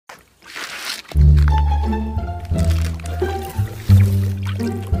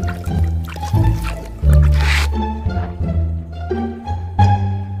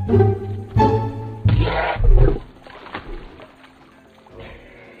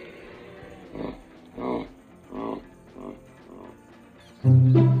He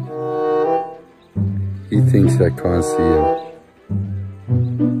thinks I can't see him.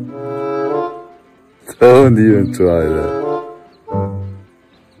 Don't even try that.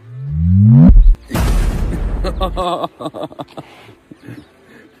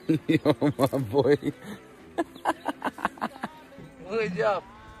 Yo, my boy. Good job.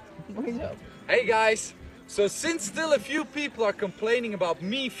 Good job. Hey guys, so since still a few people are complaining about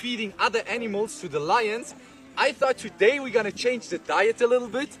me feeding other animals to the lions, I thought today we're gonna change the diet a little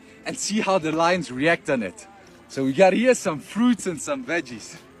bit and see how the lions react on it. So we got here some fruits and some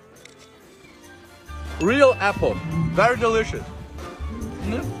veggies. Real apple, very delicious.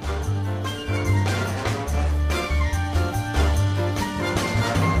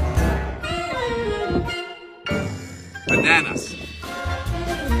 Bananas.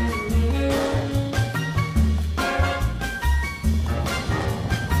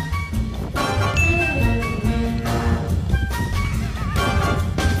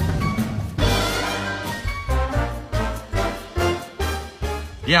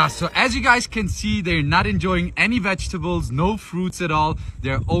 Yeah, so as you guys can see, they're not enjoying any vegetables, no fruits at all.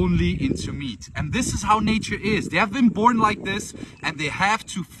 They're only into meat. And this is how nature is. They have been born like this and they have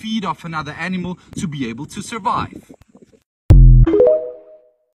to feed off another animal to be able to survive.